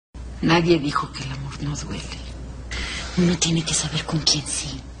Nadie dijo que el amor no duele. Uno tiene que saber con quién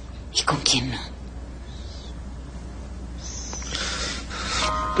sí y con quién no.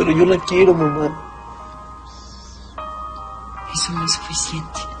 Pero yo la quiero, mamá. Eso no es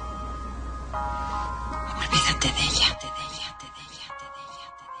suficiente. Olvídate de ella.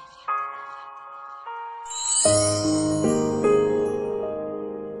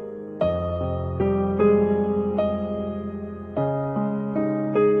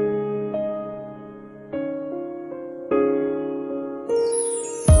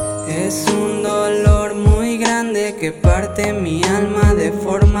 Es un dolor muy grande que parte mi alma de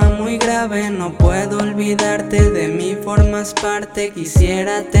forma muy grave. No puedo olvidarte, de mí formas parte.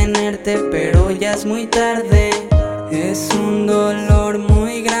 Quisiera tenerte, pero ya es muy tarde. Es un dolor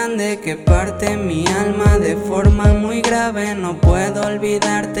muy grande que parte mi alma de forma muy grave. No puedo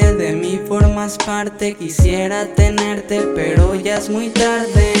olvidarte, de mí formas parte. Quisiera tenerte, pero ya es muy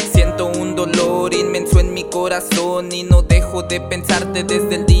tarde. Siento un dolor inmenso en mi corazón y no dejo de pensarte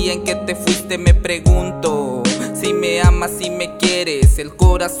desde el día en que te fuiste. Me pregunto si me amas, si me quieres. El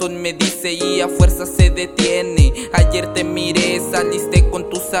corazón me dice y a fuerza se detiene. Ayer te miré, saliste con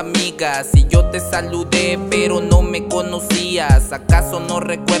tus amigas y yo te saludé, pero no me conocías. ¿Acaso no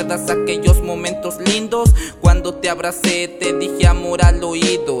recuerdas aquellos momentos lindos? Cuando te abracé te dije amor al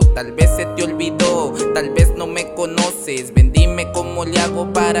oído. Tal vez se te olvidó, tal vez no me conoces. Ven, dime cómo le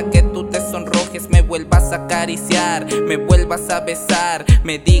hago para que tú te sonrojes, me vuelvas a acariciar, me vuelvas a besar,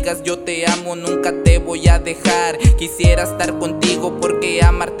 me digas yo te amo, nunca te voy a dejar. Quisiera estar contigo porque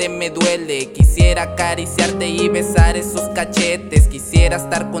amarte me duele. Quisiera acariciarte y besar esos cachetes. Quisiera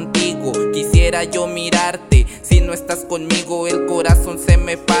estar contigo, quisiera yo mirarte. Si no estás conmigo el corazón se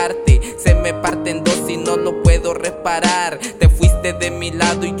me parte en dos y no lo puedo reparar. Te fuiste de mi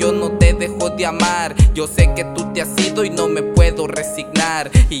lado y yo no te dejo de amar. Yo sé que tú te has ido y no me puedo resignar,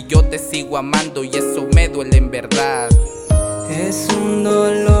 y yo te sigo amando y eso me duele en verdad. Es un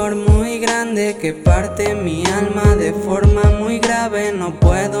dolor muy grande que parte mi alma de forma muy grave. No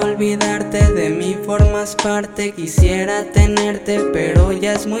puedo olvidarte, de mí formas parte. Quisiera tenerte, pero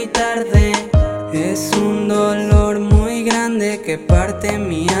ya es muy tarde. Es un dolor muy grande que parte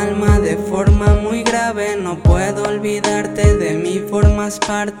mi alma de forma muy grave. No puedo olvidarte, de mí formas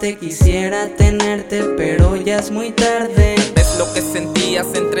parte. Quisiera tenerte, pero ya es muy tarde. Tal vez lo que sentías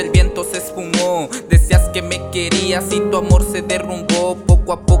entre el viento se esfumó. Decías que me querías y tu amor se derrumbó.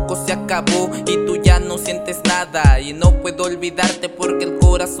 Poco a poco se acabó y tú ya no sientes nada. Y no puedo olvidarte porque el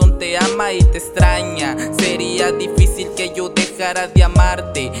corazón te ama y te extraña. Sería difícil que yo dejara de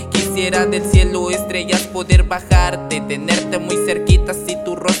amarte. Quisiera del cielo estrellas poder bajarte, tenerte muy cerquita y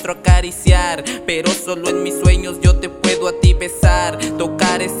tu rostro acariciar. Pero solo en mis sueños yo te puedo a ti besar,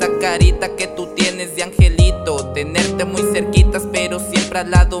 tocar esa carita que tú tienes de angelito, tenerte muy cerquitas pero siempre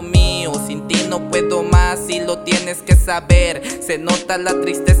al lado mío. Sin ti no puedo más y lo tienes que saber. Se nota la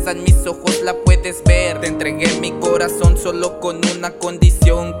tristeza en mis ojos, la puedes ver. Te entregué mi corazón solo con una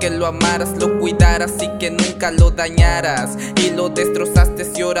condición: que lo amaras, lo cuidaras y que nunca lo dañaras. Y lo destrozaste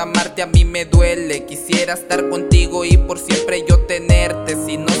y ahora amarte a mí me duele. Quisiera estar contigo y por siempre yo tenerte.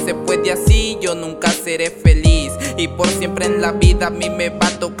 Si no se puede así yo nunca seré feliz, y por siempre en la vida a mí me va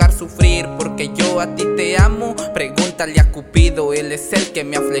a tocar sufrir. Porque yo a ti te amo, pregúntale a Cupido, él es el que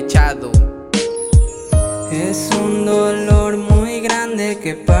me ha flechado. Es un dolor muy grande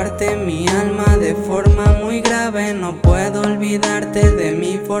que parte mi alma de forma muy grave. No puedo olvidarte, de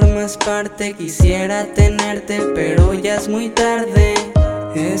mí formas parte. Quisiera tenerte, pero ya es muy tarde.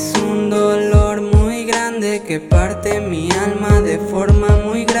 Es un dolor muy grande que parte mi alma de forma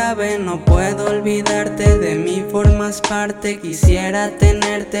muy grave. No puedo olvidarte, de mí formas parte. Quisiera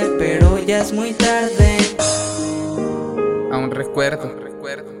tenerte, pero ya es muy tarde. Aún recuerdo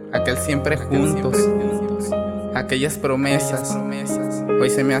aquel siempre juntos, aquellas promesas. Hoy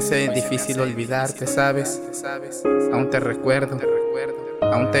se me hace difícil olvidarte, ¿sabes? Aún te recuerdo,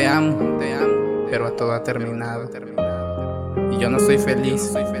 aún te amo, pero a todo ha terminado. Y yo no soy feliz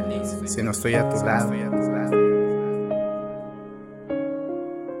si no estoy a tu lado.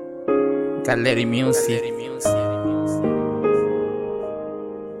 Gallery Music.